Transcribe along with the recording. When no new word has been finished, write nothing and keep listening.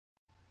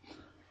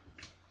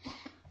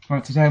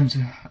Right, today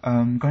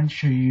I'm going to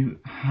show you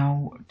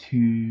how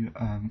to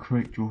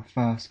create your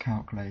first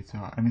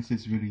calculator, and this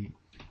is really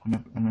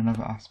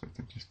another aspect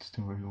of this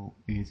tutorial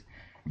is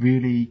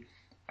really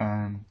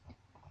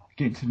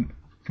getting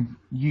to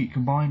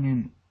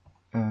combining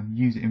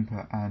user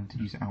input and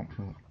user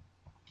output,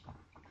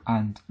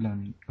 and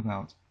learning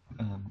about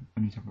a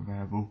new type of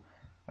variable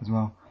as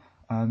well.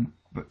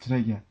 But today,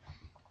 yeah,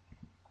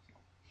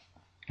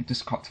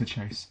 just cut to the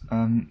chase.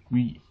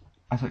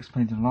 As I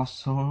explained in the last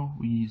tutorial,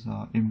 we use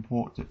our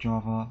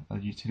import.java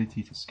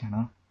utility to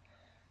scanner,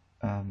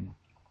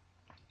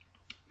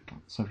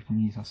 so we can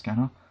use our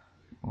scanner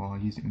or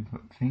use the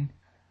input thing.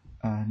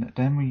 And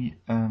then we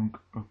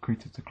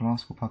created a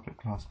class called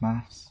public class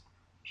maths,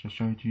 which I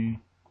showed you,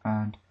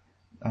 and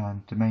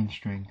the main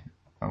string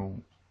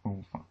or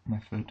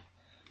method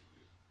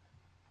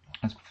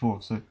as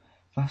before. So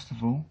first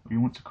of all, we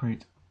want to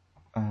create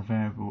a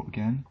variable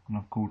again, and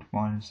I've called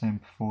mine the same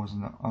before as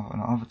in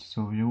another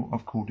tutorial.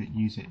 I've called it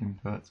user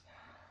input,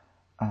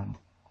 and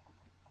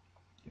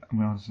I'm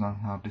going to understand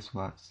how this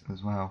works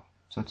as well.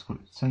 So it's called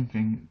the same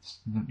thing.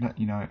 Let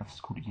you know I've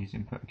just called it user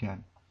input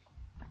again.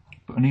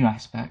 But a new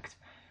aspect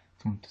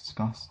I want to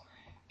discuss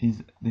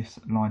is this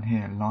line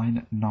here,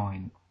 line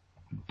 9,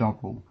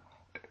 double.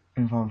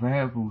 In our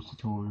variables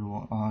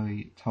tutorial,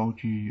 I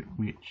told you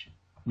which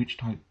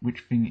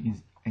thing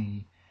is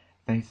a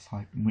data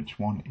type and which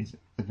one is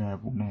the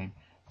variable name.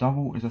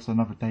 Double is just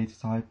another data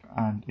type,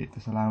 and it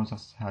just allows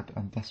us to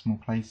add decimal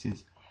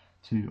places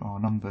to our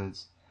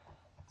numbers.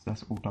 So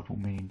that's all double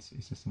means.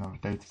 It's just another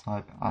data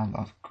type, and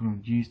I've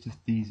used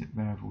these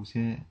variables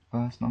here: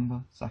 first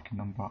number, second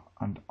number,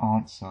 and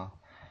answer.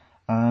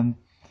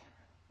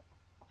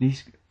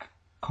 These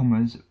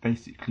commas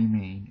basically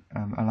mean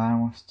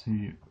allow us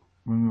to,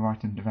 when we're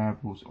writing the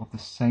variables of the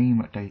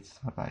same data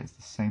type, that is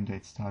the same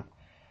data type.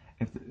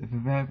 If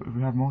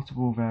we have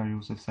multiple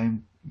variables of the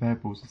same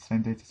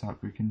data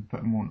type, we can put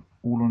them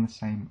all on the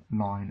same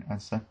line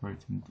and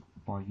separate them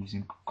by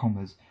using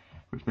commas,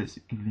 which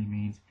basically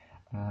means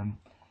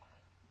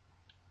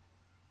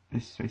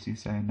this is basically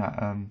saying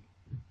that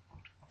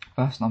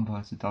first number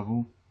is a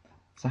double,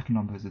 second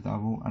number is a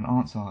double, and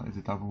answer is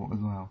a double as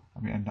well,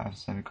 and we end up with a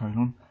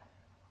semicolon.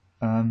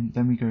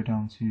 Then we go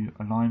down to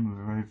a line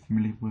we're very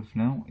familiar with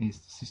now, is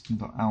the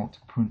system.out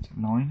print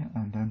line,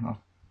 and then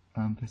I've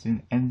put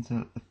in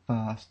enter the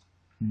first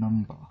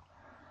number.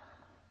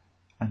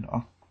 And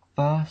our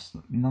first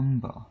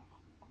number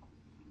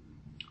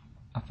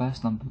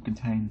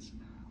contains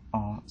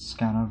our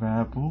scanner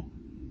variable,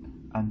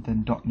 and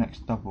then dot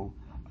next double.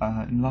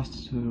 In the last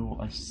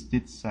tutorial I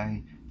did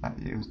say that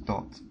it was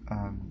dot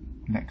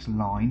next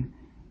line.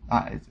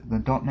 That is, the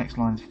dot next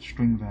line is for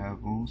string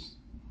variables,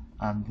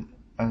 and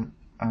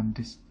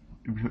this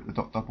we put the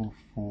dot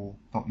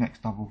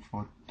next double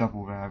for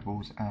double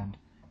variables, and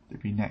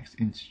there'd be next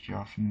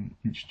integer for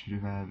integer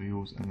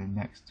variables, and then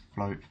next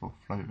float for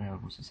float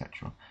variables,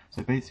 etc.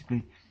 So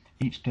basically,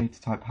 each data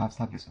type has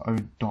to have its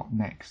own dot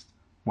next,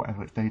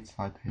 whatever its data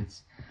type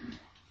is.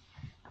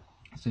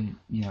 So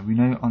yeah, we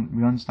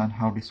understand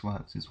how this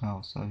works as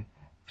well. So we've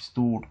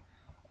stored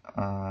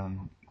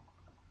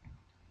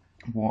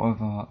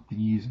whatever the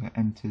user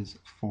enters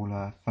for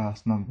their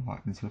first number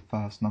into the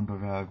first number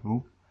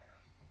variable,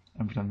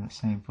 and we've done the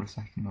same for the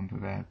second number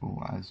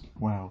variable as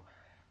well.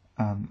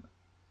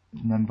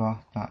 Remember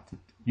that the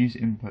user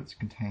input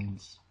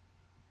contains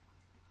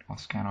our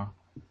scanner,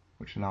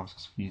 which allows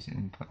us for user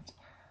input.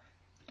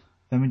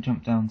 Then we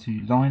jump down to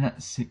line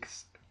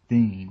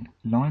 16.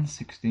 Line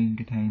 16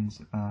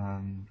 contains a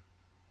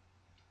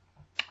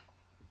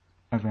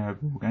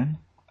variable again,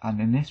 and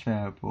in this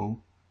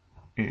variable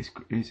it is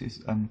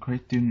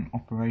created an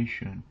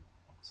operation.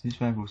 So this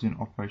variable is in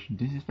operation.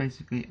 This is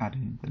basically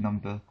adding the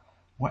number,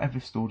 whatever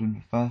is stored in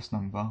the first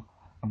number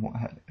and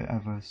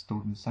whatever is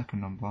stored in the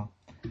second number.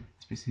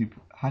 It's basically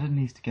adding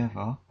these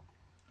together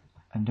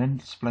and then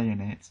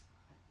displaying it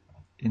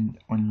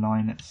on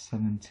line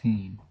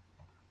 17.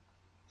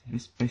 So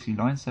this basically,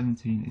 line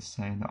 17 is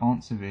saying the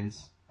answer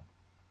is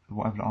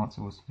whatever the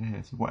answer was for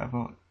here. So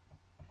whatever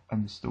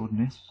stored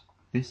in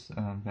this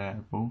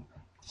variable,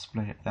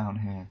 display it down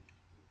here.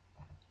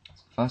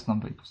 So the first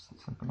number equals to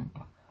the second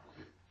number.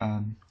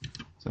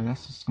 So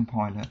let's just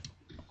compile it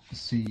to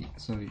see,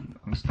 so you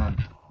understand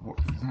what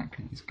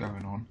exactly is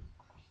going on.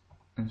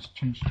 Let's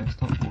change the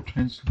desktop, or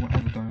change to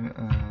whatever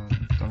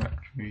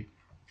directory,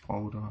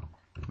 folder,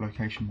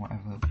 location,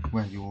 whatever,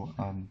 where your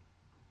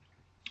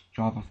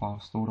Java file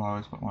stored. I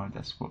always put mine on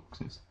desktop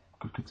because it's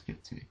good to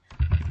get to.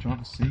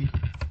 Java C,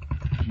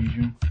 as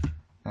usual.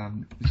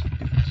 This will be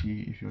different to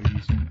you if you're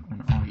using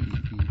an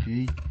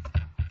IEEE.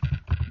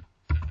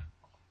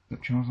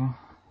 Java,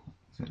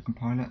 so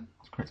compile it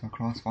to create our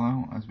class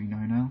file, as we know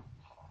now.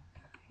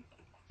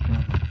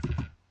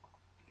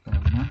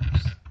 Java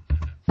maps.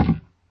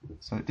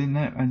 So it didn't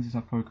enter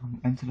our program.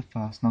 Enter the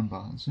first number.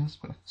 Let's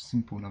just put a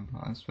simple number.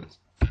 Let's put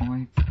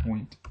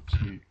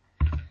 5.2.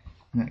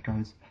 And then it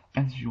goes,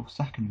 enter your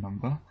second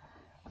number,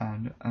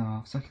 and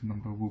our second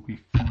number will be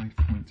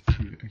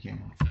 5.2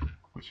 again,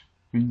 which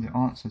brings the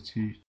answer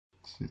to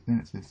So then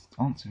it says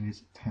the answer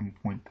is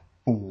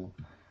 10.4.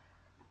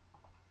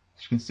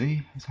 As you can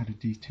see, it's added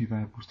these two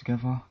variables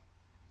together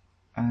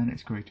and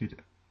it's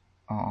created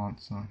our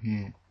answer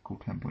here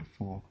called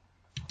 10.4.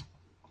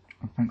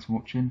 And thanks for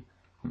watching,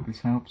 hope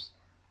this helps.